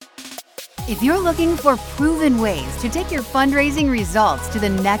If you're looking for proven ways to take your fundraising results to the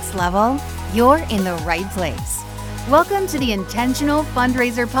next level, you're in the right place. Welcome to the Intentional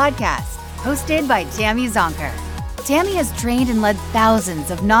Fundraiser Podcast, hosted by Tammy Zonker. Tammy has trained and led thousands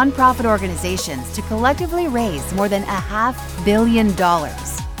of nonprofit organizations to collectively raise more than $500 million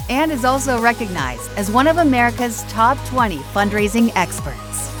and is also recognized as one of America's top 20 fundraising experts.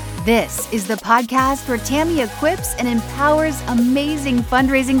 This is the podcast where Tammy equips and empowers amazing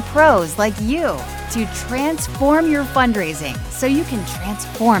fundraising pros like you to transform your fundraising so you can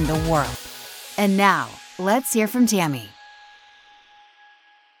transform the world. And now, let's hear from Tammy.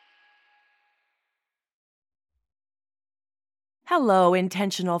 Hello,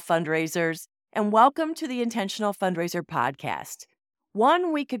 intentional fundraisers, and welcome to the Intentional Fundraiser Podcast.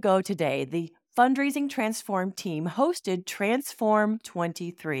 1 week ago today, the Fundraising Transform team hosted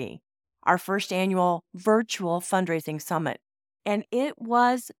Transform23, our first annual virtual fundraising summit, and it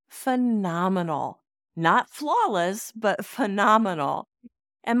was phenomenal. Not flawless, but phenomenal.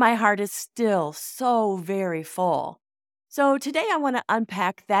 And my heart is still so very full. So today I want to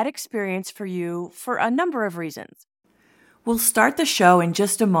unpack that experience for you for a number of reasons. We'll start the show in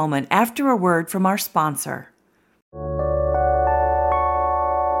just a moment after a word from our sponsor.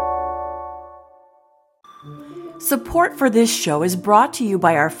 Support for this show is brought to you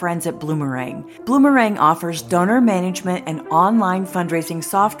by our friends at Bloomerang. Bloomerang offers donor management and online fundraising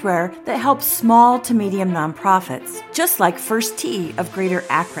software that helps small to medium nonprofits, just like First Tee of Greater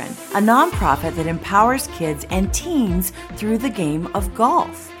Akron, a nonprofit that empowers kids and teens through the game of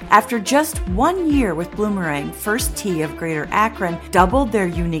golf. After just 1 year with Bloomerang, First Tee of Greater Akron doubled their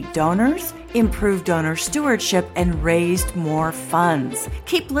unique donors, improved donor stewardship, and raised more funds.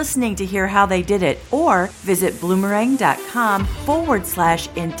 Keep listening to hear how they did it, or visit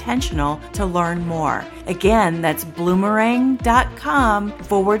bloomerang.com/intentional to learn more. Again, that's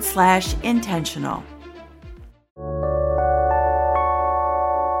bloomerang.com/intentional.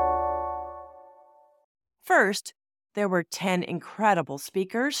 First, there were 10 incredible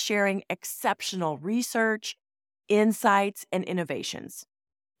speakers sharing exceptional research, insights, and innovations.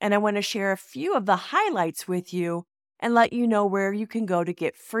 And I want to share a few of the highlights with you and let you know where you can go to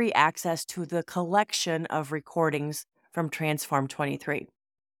get free access to the collection of recordings from Transform23.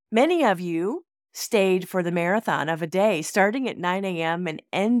 Many of you stayed for the marathon of a day starting at 9 a.m. and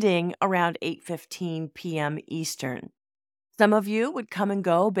ending around 8:15 p.m. Eastern. Some of you would come and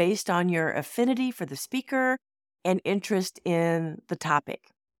go based on your affinity for the speaker and interest in the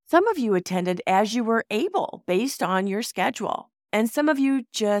topic. Some of you attended as you were able based on your schedule. And some of you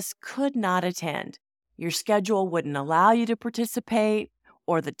just could not attend. Your schedule wouldn't allow you to participate,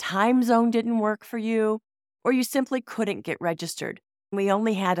 or the time zone didn't work for you, or you simply couldn't get registered. We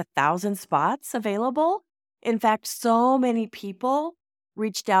only had 1,000 spots available. In fact, so many people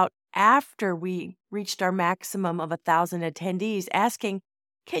reached out after we reached our maximum of 1,000 attendees asking,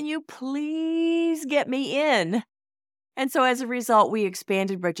 "Can you please get me in?" And so as a result, we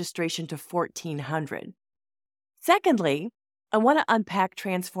expanded registration to 1,400. Secondly, I want to unpack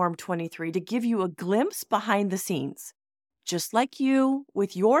Transform23 to give you a glimpse behind the scenes. Just like you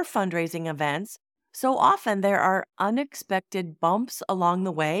with your fundraising events, so often there are unexpected bumps along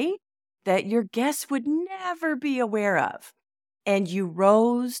the way that your guests would never be aware of. And you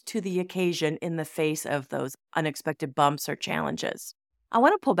rose to the occasion in the face of those unexpected bumps or challenges. I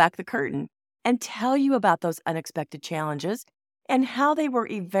want to pull back the curtain and tell you about those unexpected challenges and how they were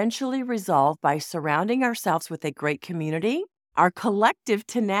eventually resolved by surrounding ourselves with a great community, our collective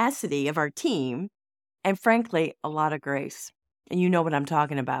tenacity of our team, and frankly, a lot of grace. And you know what I'm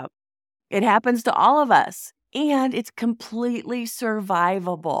talking about. It happens to all of us, and it's completely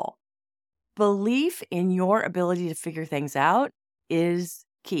survivable. Belief in your ability to figure things out is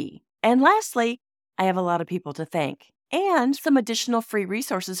key. And lastly, I have a lot of people to thank and some additional free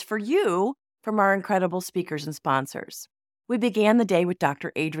resources for you from our incredible speakers and sponsors. We began the day with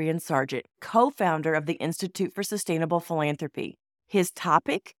Dr. Adrian Sargent, co-founder of the Institute for Sustainable Philanthropy. His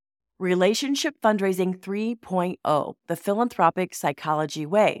topic, Relationship Fundraising 3.0, the Philanthropic Psychology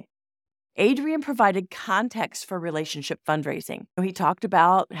Way. Adrian provided context for relationship fundraising. He talked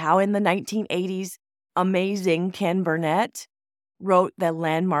about how in the 1980s, amazing Ken Burnett wrote the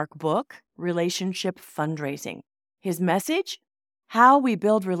landmark book, Relationship Fundraising. His message, how we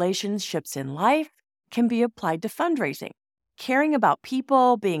build relationships in life can be applied to fundraising. Caring about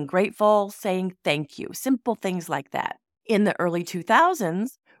people, being grateful, saying thank you, simple things like that. In the early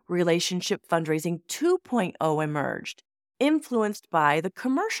 2000s, Relationship Fundraising 2.0 emerged, influenced by the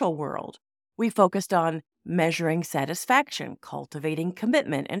commercial world. We focused on measuring satisfaction, cultivating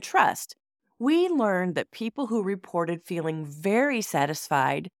commitment and trust. We learned that people who reported feeling very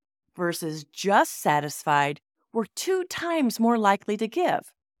satisfied versus just satisfied were 2 times more likely to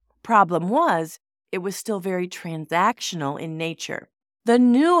give. Problem was, it was still very transactional in nature. The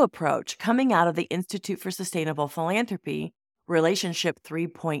new approach coming out of the Institute for Sustainable Philanthropy, Relationship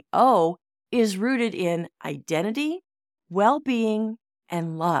 3.0, is rooted in identity, well-being,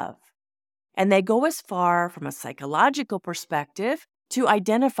 and love. And they go as far from a psychological perspective to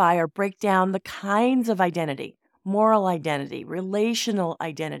identify or break down the kinds of identity: moral identity, relational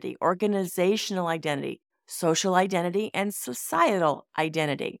identity, organizational identity, social identity, and societal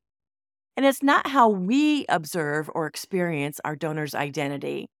identity. And it's not how we observe or experience our donor's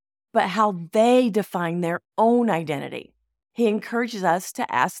identity, but how they define their own identity. He encourages us to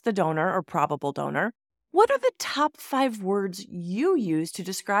ask the donor or probable donor, what are the top 5 words you use to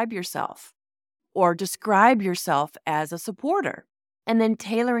describe yourself? Or describe yourself as a supporter? And then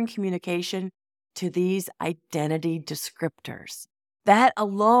tailoring communication to these identity descriptors. That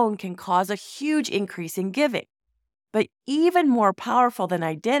alone can cause a huge increase in giving. But even more powerful than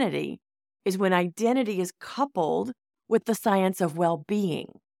identity is when identity is coupled with the science of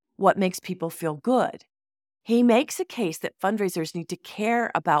well-being, what makes people feel good. He makes a case that fundraisers need to care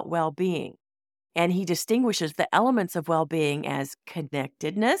about well-being, and he distinguishes the elements of well-being as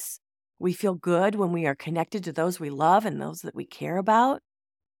connectedness. We feel good when we are connected to those we love and those that we care about.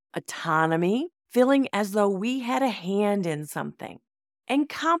 Autonomy, feeling as though we had a hand in something. And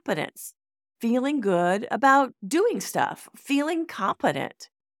competence, feeling good about doing stuff, feeling competent.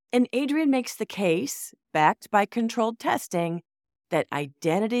 And Adrian makes the case, backed by controlled testing, that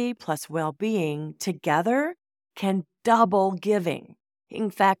identity plus well-being together can double giving. In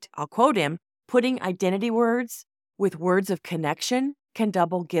fact, I'll quote him, putting identity words with words of connection can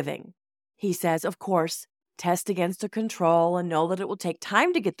double giving. He says, of course, test against a control and know that it will take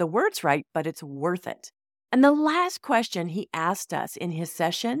time to get the words right, but it's worth it. And the last question he asked us in his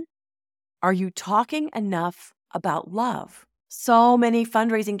session, are you talking enough about love? So many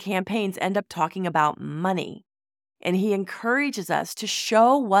fundraising campaigns end up talking about money. And he encourages us to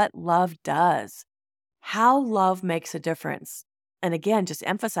show what love does, how love makes a difference. And again, just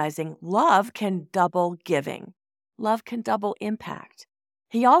emphasizing love can double giving. Love can double impact.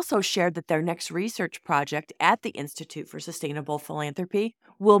 He also shared that their next research project at the Institute for Sustainable Philanthropy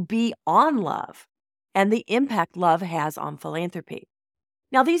will be on love and the impact love has on philanthropy.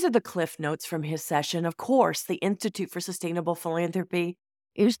 Now, these are the cliff notes from his session. Of course, the Institute for Sustainable Philanthropy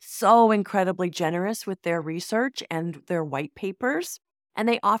is so incredibly generous with their research and their white papers, and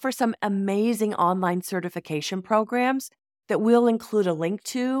they offer some amazing online certification programs that we'll include a link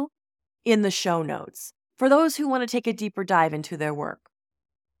to in the show notes for those who want to take a deeper dive into their work.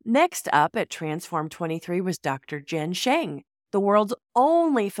 Next up at Transform23 was Dr. Jen Sheng, the world's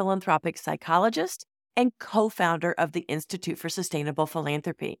only philanthropic psychologist and co-founder of the Institute for Sustainable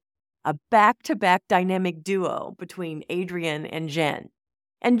Philanthropy, a back-to-back dynamic duo between Adrian and Jen.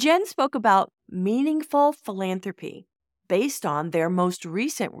 And Jen spoke about meaningful philanthropy based on their most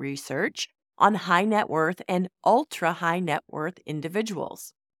recent research on high net worth and ultra high net worth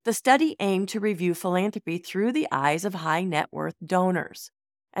individuals. The study aimed to review philanthropy through the eyes of high net worth donors.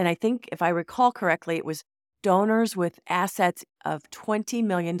 And I think, if I recall correctly, it was donors with assets of $20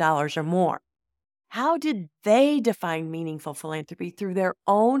 million or more. How did they define meaningful philanthropy through their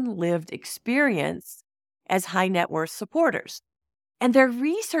own lived experience as high net worth supporters? And their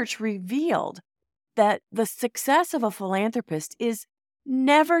research revealed that the success of a philanthropist is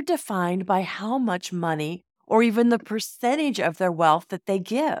never defined by how much money or even the percentage of their wealth that they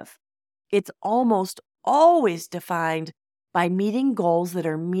give. It's almost always defined by meeting goals that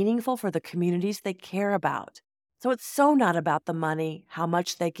are meaningful for the communities they care about. So it's so not about the money, how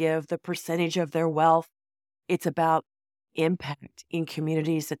much they give, the percentage of their wealth. It's about impact in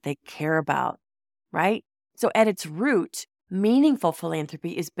communities that they care about, right? So at its root, meaningful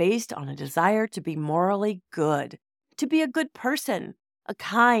philanthropy is based on a desire to be morally good, to be a good person, a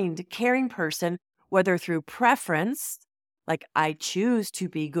kind, caring person, whether through preference, like I choose to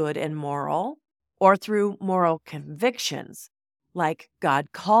be good and moral, or through moral convictions, like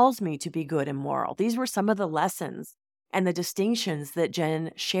God calls me to be good and moral. These were some of the lessons and the distinctions that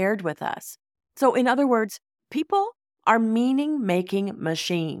Jen shared with us. So in other words, people are meaning-making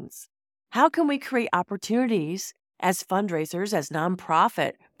machines. How can we create opportunities as fundraisers, as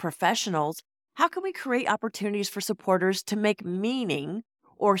nonprofit professionals? How can we create opportunities for supporters to make meaning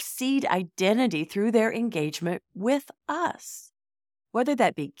or seed identity through their engagement with us? Whether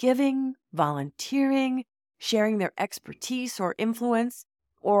that be giving, volunteering, sharing their expertise or influence,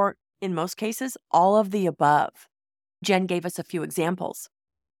 or in most cases, all of the above. Jen gave us a few examples.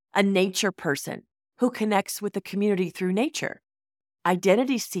 A nature person who connects with the community through nature.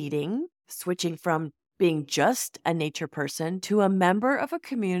 Identity seeding, switching from being just a nature person to a member of a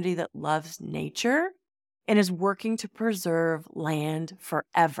community that loves nature and is working to preserve land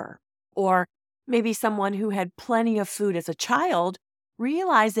forever. Or maybe someone who had plenty of food as a child,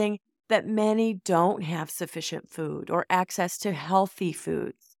 realizing that many don't have sufficient food or access to healthy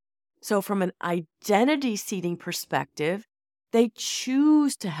foods. So from an identity seeding perspective, they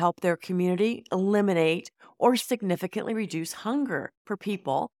choose to help their community eliminate or significantly reduce hunger for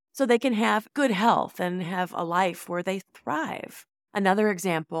people so they can have good health and have a life where they thrive. Another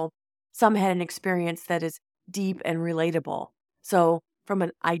example, some had an experience that is deep and relatable. So from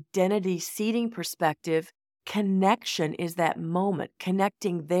an identity seeding perspective, connection is that moment,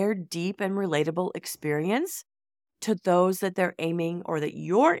 connecting their deep and relatable experience to those that they're aiming or that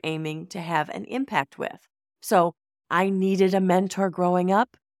you're aiming to have an impact with. So I needed a mentor growing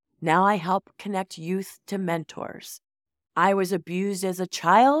up. Now I help connect youth to mentors. I was abused as a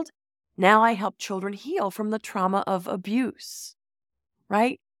child. Now I help children heal from the trauma of abuse,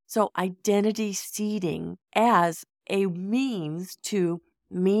 right? So identity seeding as a means to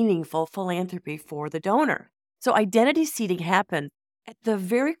meaningful philanthropy for the donor. So identity seeding happens at the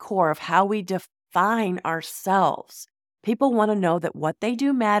very core of how we define ourselves. People want to know that what they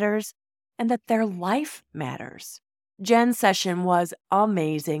do matters and that their life matters. Jen's session was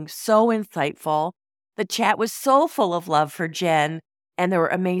amazing, so insightful. The chat was so full of love for Jen, and there were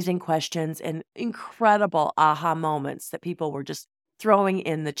amazing questions and incredible aha moments that people were just throwing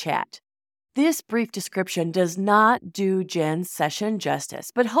in the chat. This brief description does not do Jen's session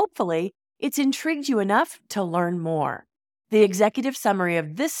justice, but hopefully it's intrigued you enough to learn more. The executive summary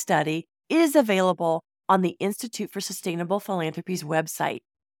of this study is available on the Institute for Sustainable Philanthropy's website.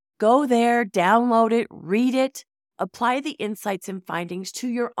 Go there, download it, read it, apply the insights and findings to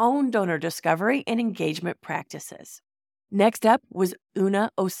your own donor discovery and engagement practices. Next up was Una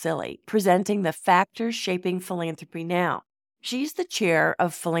Osili, presenting the Factors Shaping Philanthropy Now. She's the chair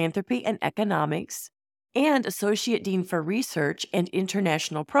of Philanthropy and Economics and Associate Dean for Research and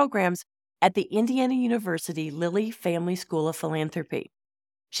International Programs at the Indiana University Lilly Family School of Philanthropy.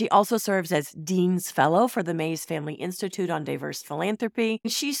 She also serves as Dean's Fellow for the Mays Family Institute on Diverse Philanthropy.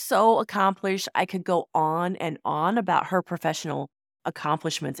 She's so accomplished, I could go on and on about her professional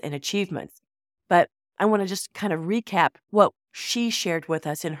accomplishments and achievements. But I want to just kind of recap what she shared with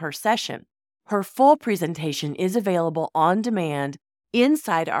us in her session. Her full presentation is available on demand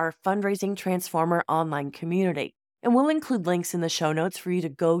inside our Fundraising Transformer online community. And we'll include links in the show notes for you to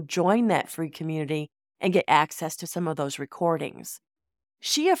go join that free community and get access to some of those recordings.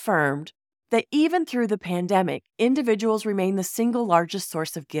 She affirmed that even through the pandemic, individuals remain the single largest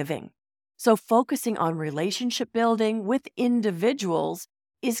source of giving. So focusing on relationship building with individuals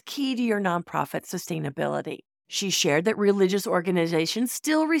is key to your nonprofit sustainability. She shared that religious organizations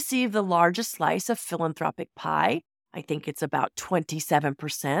still receive the largest slice of philanthropic pie. I think it's about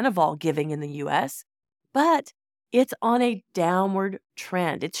 27% of all giving in the U.S., but it's on a downward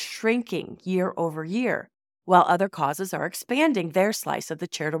trend. It's shrinking year over year, while other causes are expanding their slice of the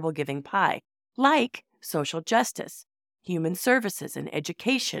charitable giving pie, like social justice, human services, and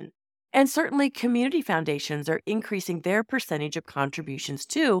education. And certainly community foundations are increasing their percentage of contributions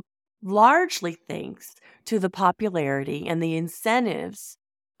too, largely thanks to the popularity and the incentives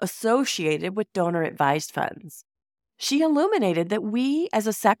associated with donor-advised funds. She illuminated that we as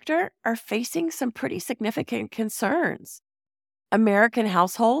a sector are facing some pretty significant concerns. American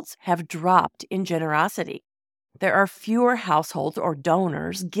households have dropped in generosity. There are fewer households or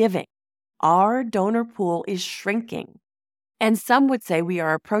donors giving. Our donor pool is shrinking. And some would say we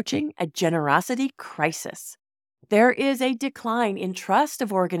are approaching a generosity crisis. There is a decline in trust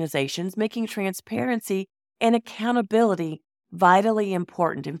of organizations, making transparency and accountability vitally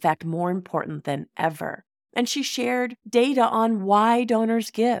important, in fact, more important than ever. And she shared data on why donors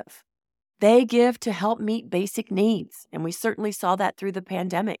give. They give to help meet basic needs, and we certainly saw that through the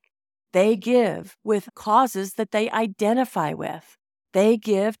pandemic. They give with causes that they identify with. They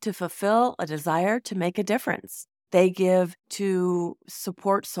give to fulfill a desire to make a difference. They give to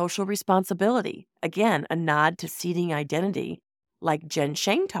support social responsibility. Again, a nod to seeding identity, like Jen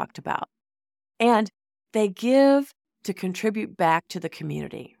Shane talked about. And they give to contribute back to the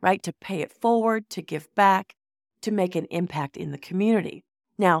community, right? To pay it forward, to give back, to make an impact in the community.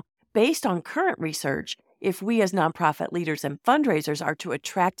 Now, based on current research, if we as nonprofit leaders and fundraisers are to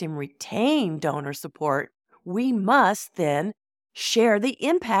attract and retain donor support, we must then share the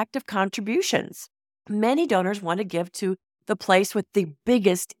impact of contributions. Many donors want to give to the place with the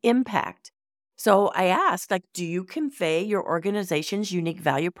biggest impact. So I asked, do you convey your organization's unique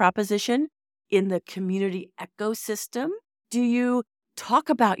value proposition in the community ecosystem? Do you talk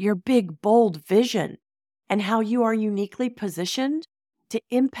about your big, bold vision and how you are uniquely positioned to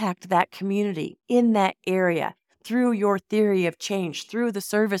impact that community in that area through your theory of change, through the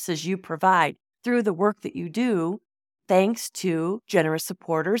services you provide, through the work that you do, thanks to generous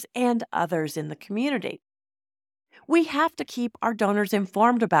supporters and others in the community. We have to keep our donors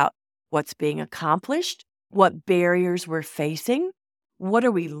informed about what's being accomplished, what barriers we're facing, what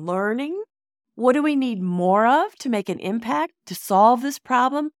are we learning, what do we need more of to make an impact to solve this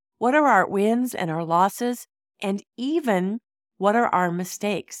problem, what are our wins and our losses, and even what are our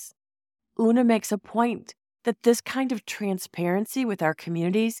mistakes. Una makes a point that this kind of transparency with our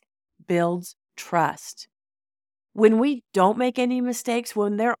communities builds trust. When we don't make any mistakes,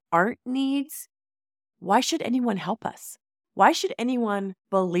 when there aren't needs, why should anyone help us? Why should anyone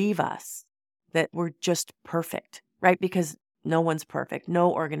believe us that we're just perfect, right? Because no one's perfect.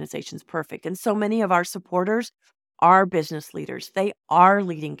 No organization's perfect. And so many of our supporters are business leaders. They are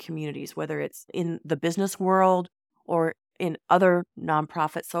leading communities, whether it's in the business world or in other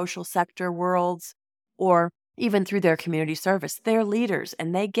nonprofit social sector worlds, or even through their community service. They're leaders,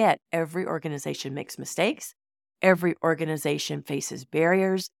 and they get every organization makes mistakes. Every organization faces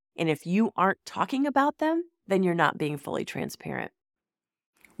barriers. And if you aren't talking about them, then you're not being fully transparent.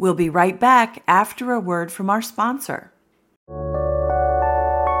 We'll be right back after a word from our sponsor.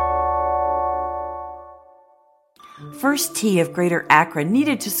 First Tee of Greater Akron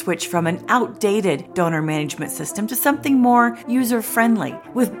needed to switch from an outdated donor management system to something more user-friendly.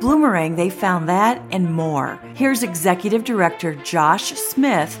 With Bloomerang, they found that and more. Here's Executive Director Josh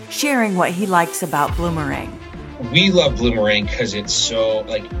Smith sharing what he likes about Bloomerang. We love Bloomerang because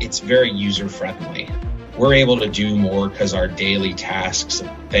it's very user-friendly. We're able to do more because our daily tasks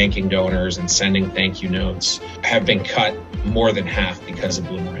of thanking donors and sending thank you notes have been cut more than half because of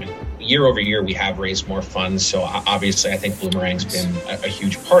Bloomerang. Year over year, we have raised more funds, so obviously I think Bloomerang's been a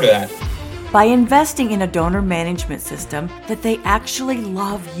huge part of that. By investing in a donor management system that they actually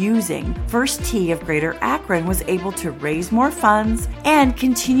love using, First Tee of Greater Akron was able to raise more funds and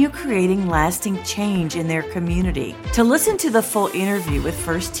continue creating lasting change in their community. To listen to the full interview with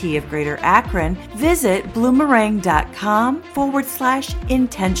First Tee of Greater Akron, visit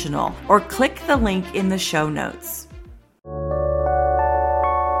bloomerang.com/intentional or click the link in the show notes.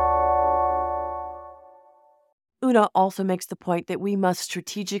 Una also makes the point that we must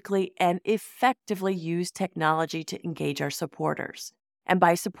strategically and effectively use technology to engage our supporters. And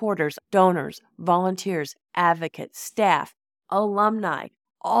by supporters, donors, volunteers, advocates, staff, alumni,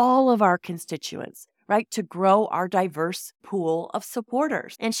 all of our constituents, right, to grow our diverse pool of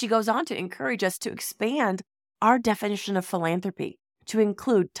supporters. And she goes on to encourage us to expand our definition of philanthropy to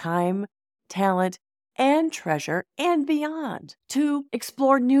include time, talent, and treasure and beyond, to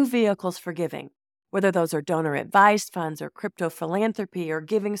explore new vehicles for giving, whether those are donor-advised funds or crypto philanthropy or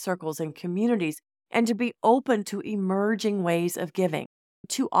giving circles and communities, and to be open to emerging ways of giving.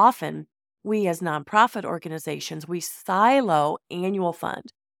 Too often, we as nonprofit organizations, we silo annual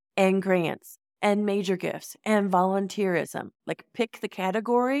fund and grants and major gifts and volunteerism. Like pick the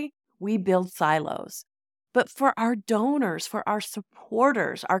category, we build silos. But for our donors, for our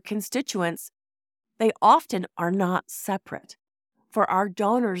supporters, our constituents, they often are not separate. For our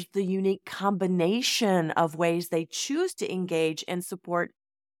donors, the unique combination of ways they choose to engage and support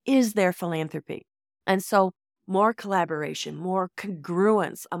is their philanthropy. And so more collaboration, more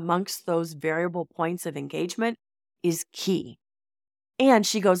congruence amongst those variable points of engagement is key. And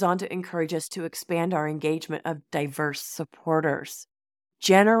she goes on to encourage us to expand our engagement of diverse supporters.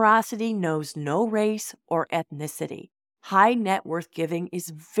 Generosity knows no race or ethnicity. High net worth giving is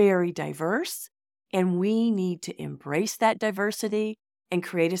very diverse, and we need to embrace that diversity and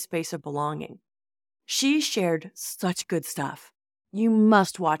create a space of belonging. She shared such good stuff. You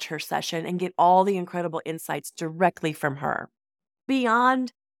must watch her session and get all the incredible insights directly from her.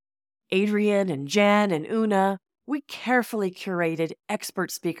 Beyond Adrienne and Jen and Una, we carefully curated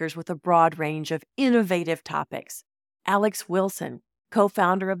expert speakers with a broad range of innovative topics. Alex Wilson,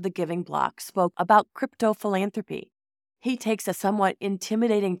 co-founder of The Giving Block, spoke about crypto philanthropy. He takes a somewhat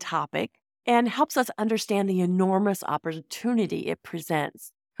intimidating topic and helps us understand the enormous opportunity it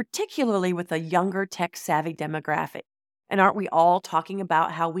presents, particularly with a younger tech-savvy demographic. And aren't we all talking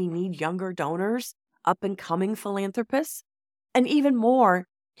about how we need younger donors, up-and-coming philanthropists? And even more,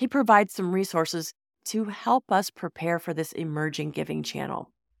 he provides some resources to help us prepare for this emerging giving channel.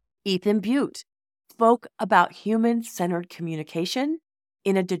 Ethan Butte spoke about human-centered communication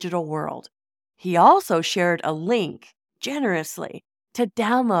in a digital world. He also shared a link, generously, to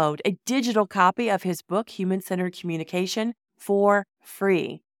download a digital copy of his book, Human-Centered Communication, for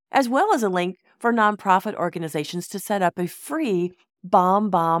free, as well as a link for nonprofit organizations to set up a free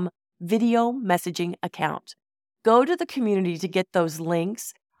BombBomb video messaging account. Go to the community to get those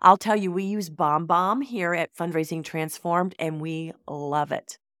links. I'll tell you, we use BombBomb here at Fundraising Transformed, and we love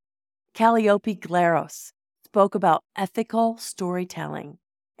it. Calliope Glaros spoke about ethical storytelling.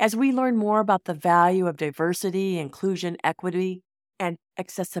 As we learn more about the value of diversity, inclusion, equity, and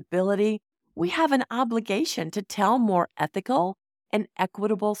accessibility, we have an obligation to tell more ethical and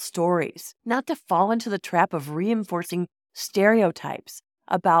equitable stories, not to fall into the trap of reinforcing stereotypes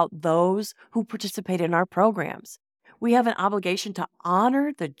about those who participate in our programs. We have an obligation to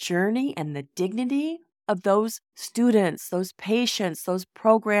honor the journey and the dignity of those students, those patients, those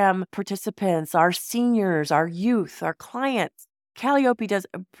program participants, our seniors, our youth, our clients. Calliope does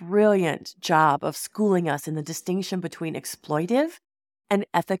a brilliant job of schooling us in the distinction between exploitive and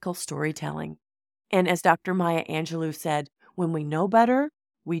ethical storytelling. And as Dr. Maya Angelou said, when we know better,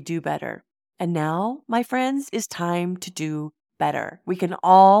 we do better. And now, my friends, is time to do better. We can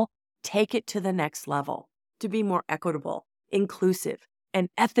all take it to the next level to be more equitable, inclusive, and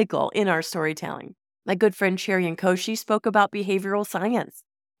ethical in our storytelling. My good friend Sherry Nkoshi spoke about behavioral science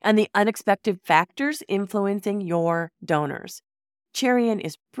and the unexpected factors influencing your donors. Cherian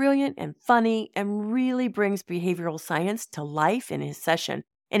is brilliant and funny and really brings behavioral science to life in his session.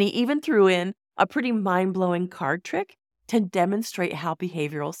 And he even threw in a pretty mind-blowing card trick to demonstrate how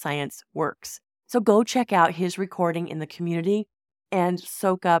behavioral science works. So go check out his recording in the community and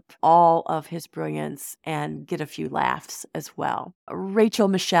soak up all of his brilliance and get a few laughs as well. Rachel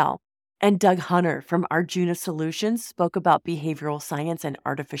Michelle and Doug Hunter from Arjuna Solutions spoke about behavioral science and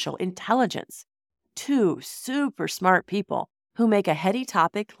artificial intelligence. Two super smart people who make a heady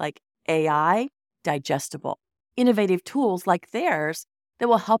topic like AI digestible. Innovative tools like theirs that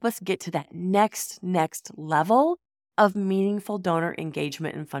will help us get to that next level of meaningful donor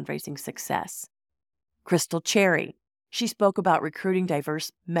engagement and fundraising success. Crystal Cherry, she spoke about recruiting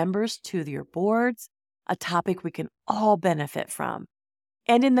diverse members to your boards, a topic we can all benefit from.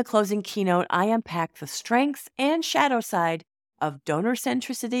 And in the closing keynote, I unpacked the strengths and shadow side of donor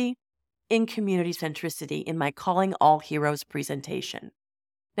centricity in community centricity in my Calling All Heroes presentation.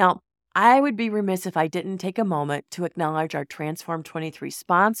 Now, I would be remiss if I didn't take a moment to acknowledge our Transform23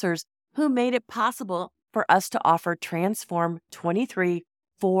 sponsors who made it possible for us to offer Transform23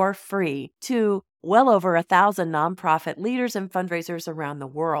 for free to well over 1,000 nonprofit leaders and fundraisers around the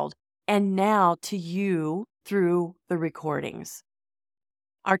world, and now to you through the recordings.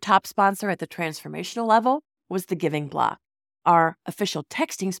 Our top sponsor at the transformational level was the Giving Block. Our official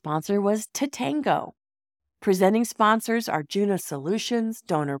texting sponsor was Tatango. Presenting sponsors are Arjuna Solutions,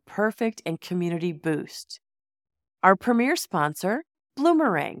 Donor Perfect, and Community Boost. Our premier sponsor,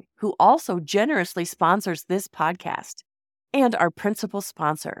 Bloomerang, who also generously sponsors this podcast. And our principal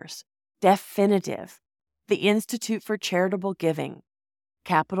sponsors, Definitive, the Institute for Charitable Giving,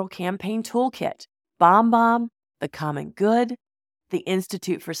 Capital Campaign Toolkit, BombBomb, The Common Good, the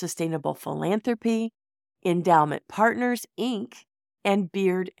Institute for Sustainable Philanthropy, Endowment Partners, Inc., and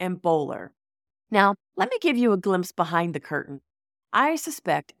Beard and Bowler. Now, let me give you a glimpse behind the curtain. I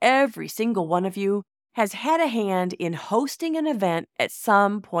suspect every single one of you has had a hand in hosting an event at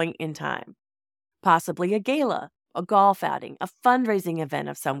some point in time. Possibly a gala, a golf outing, a fundraising event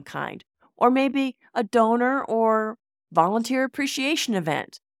of some kind, or maybe a donor or volunteer appreciation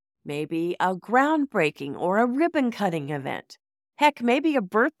event, maybe a groundbreaking or a ribbon-cutting event. Heck, maybe a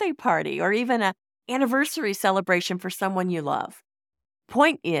birthday party or even an anniversary celebration for someone you love.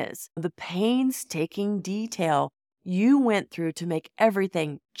 Point is, the painstaking detail you went through to make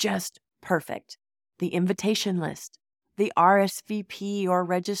everything just perfect. The invitation list, the RSVP or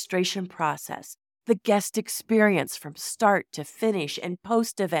registration process, the guest experience from start to finish and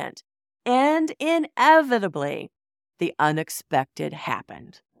post-event, and inevitably, the unexpected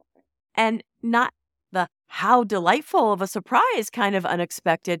happened. And not the how delightful of a surprise kind of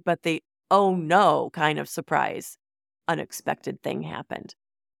unexpected, but the oh no kind of surprise unexpected thing happened.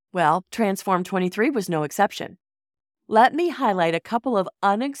 Well, Transform23 was no exception. Let me highlight a couple of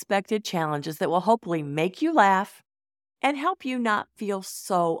unexpected challenges that will hopefully make you laugh and help you not feel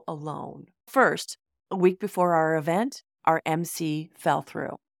so alone. First, a week before our event, our MC fell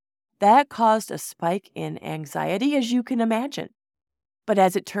through. That caused a spike in anxiety, as you can imagine. But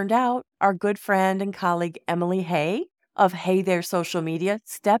as it turned out, our good friend and colleague Emily Hay of Hey There Social Media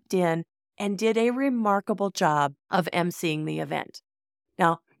stepped in and did a remarkable job of emceeing the event.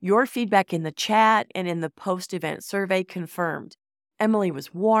 Now, your feedback in the chat and in the post-event survey confirmed Emily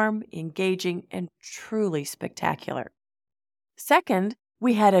was warm, engaging, and truly spectacular. Second,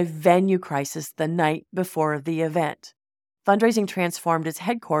 we had a venue crisis the night before the event. Fundraising Transformed is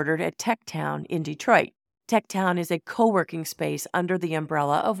headquartered at Tech Town in Detroit, TechTown is a co-working space under the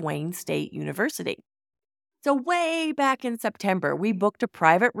umbrella of Wayne State University. So way back in September, we booked a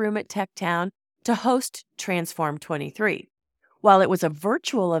private room at TechTown to host Transform23. While it was a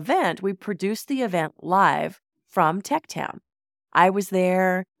virtual event, we produced the event live from TechTown. I was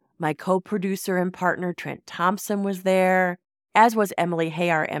there. My co-producer and partner, Trent Thompson, was there, as was Emily Hay,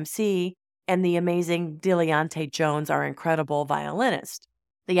 our MC, and the amazing Diliante Jones, our incredible violinist.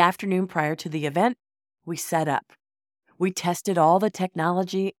 The afternoon prior to the event, we set up. We tested all the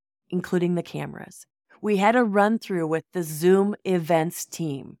technology, including the cameras. We had a run-through with the Zoom events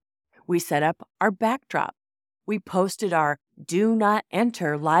team. We set up our backdrop. We posted our "Do Not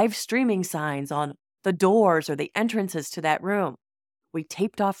Enter" live streaming signs on the doors or the entrances to that room. We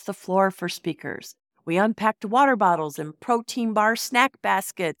taped off the floor for speakers. We unpacked water bottles and protein bar snack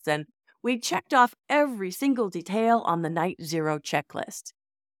baskets, and we checked off every single detail on the Night Zero checklist.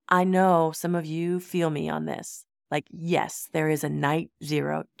 I know some of you feel me on this. Like, yes, there is a Night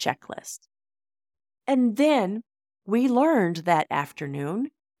Zero checklist. And then we learned that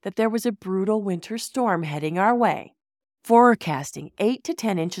afternoon that there was a brutal winter storm heading our way, forecasting 8 to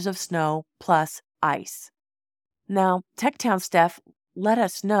 10 inches of snow plus ice. Now, TechTown staff let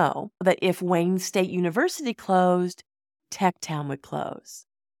us know that if Wayne State University closed, TechTown would close.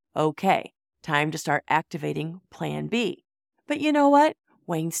 Okay, time to start activating Plan B. But you know what?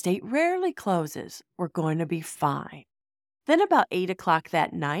 Wayne State rarely closes. We're going to be fine. Then about 8 o'clock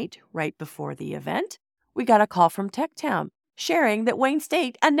that night, right before the event, we got a call from TechTown sharing that Wayne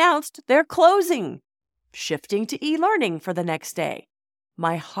State announced they're closing, shifting to e-learning for the next day.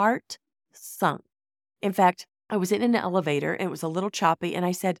 My heart sunk. In fact, I was in an elevator and it was a little choppy, and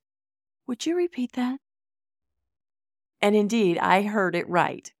I said, "Would you repeat that?" And indeed, I heard it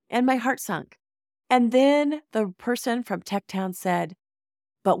right, and my heart sunk. And then the person from TechTown said,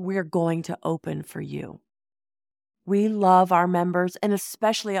 "But we're going to open for you. We love our members, and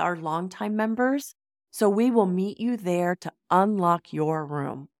especially our longtime members, so we will meet you there to unlock your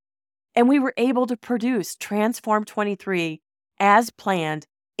room." And we were able to produce Transform23 as planned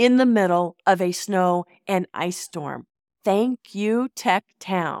in the middle of a snow and ice storm. Thank you,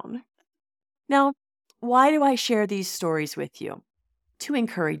 TechTown. Now, why do I share these stories with you? To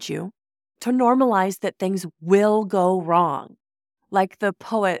encourage you, to normalize that things will go wrong. Like the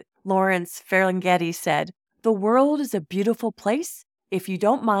poet Lawrence Ferlinghetti said, "The world is a beautiful place if you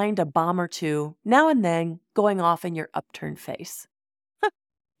don't mind a bomb or two now and then going off in your upturned face."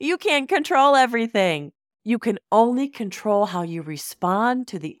 You can't control everything. You can only control how you respond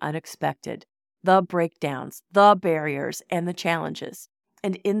to the unexpected, the breakdowns, the barriers, and the challenges.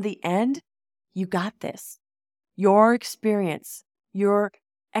 And in the end, you got this. Your experience, your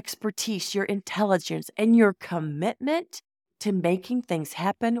expertise, your intelligence, and your commitment to making things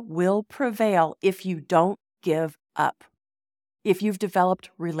happen will prevail if you don't give up. If you've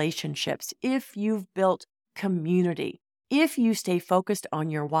developed relationships, if you've built community, if you stay focused on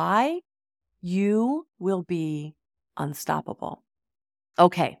your why, you will be unstoppable.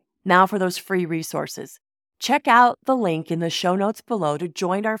 Okay, now for those free resources. Check out the link in the show notes below to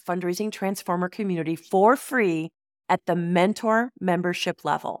join our Fundraising Transformer community for free at the mentor membership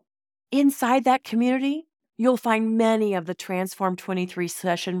level. Inside that community, you'll find many of the Transform23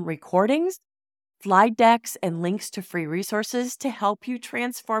 session recordings, slide decks, and links to free resources to help you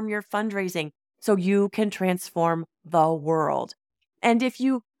transform your fundraising so you can transform the world. And if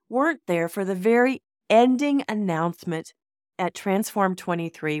you weren't there for the very ending announcement at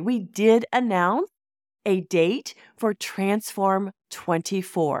Transform23, we did announce a date for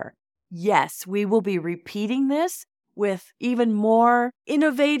Transform24. Yes, we will be repeating this with even more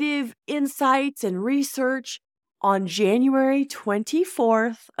innovative insights and research on January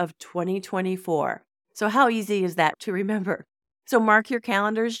 24th of 2024. So how easy is that to remember? So mark your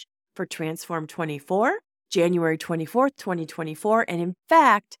calendars for Transform24, January 24th, 2024. And in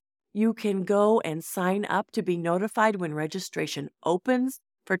fact, you can go and sign up to be notified when registration opens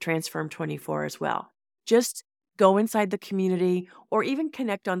for Transform24 as well. Just go inside the community or even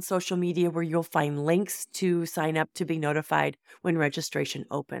connect on social media where you'll find links to sign up to be notified when registration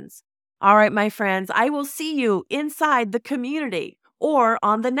opens. All right, my friends, I will see you inside the community or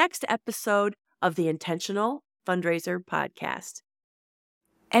on the next episode of the Intentional Fundraiser Podcast.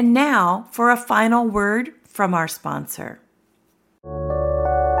 And now for a final word from our sponsor.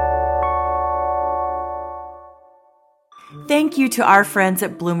 thank you to our friends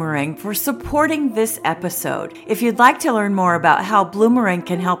at Bloomerang for supporting this episode. If you'd like to learn more about how Bloomerang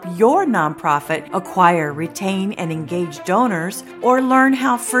can help your nonprofit acquire, retain, and engage donors, or learn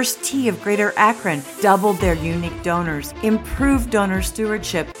how First Tee of Greater Akron doubled their unique donors, improved donor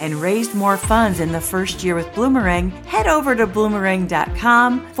stewardship, and raised more funds in the first year with Bloomerang, head over to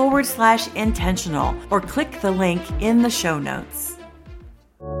bloomerang.com/intentional or click the link in the show notes.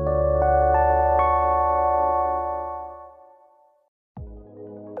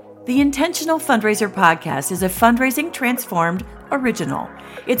 The Intentional Fundraiser Podcast is a Fundraising Transformed original.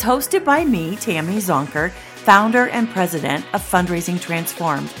 It's hosted by me, Tammy Zonker, founder and president of Fundraising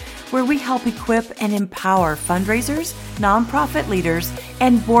Transformed, where we help equip and empower fundraisers, nonprofit leaders,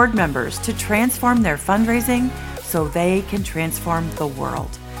 and board members to transform their fundraising so they can transform the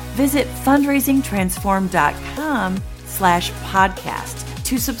world. Visit fundraisingtransformed.com/podcast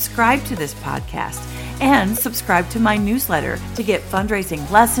to subscribe to this podcast and subscribe to my newsletter to get fundraising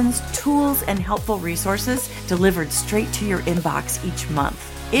lessons, tools, and helpful resources delivered straight to your inbox each month.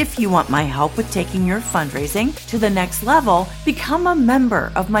 If you want my help with taking your fundraising to the next level, become a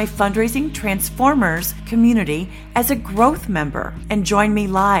member of my Fundraising Transformers community as a growth member and join me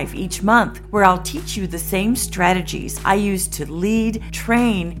live each month where I'll teach you the same strategies I use to lead,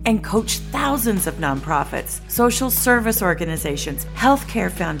 train, and coach thousands of nonprofits, social service organizations, healthcare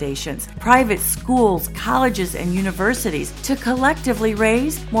foundations, private schools, colleges, and universities to collectively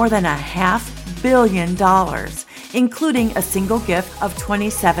raise more than $500 million, including a single gift of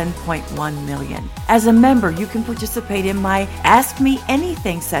 $27.1 million. As a member, you can participate in my Ask Me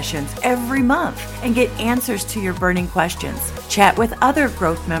Anything sessions every month and get answers to your burning questions. Chat with other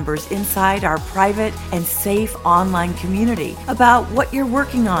growth members inside our private and safe online community about what you're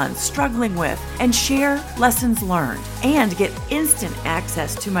working on, struggling with, and share lessons learned. And get instant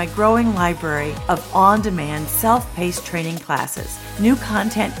access to my growing library of on-demand self-paced training classes. New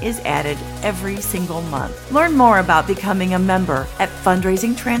content is added every single month. Learn more about becoming a member at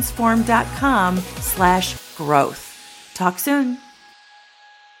fundraisingtransform.com/growth. Talk soon.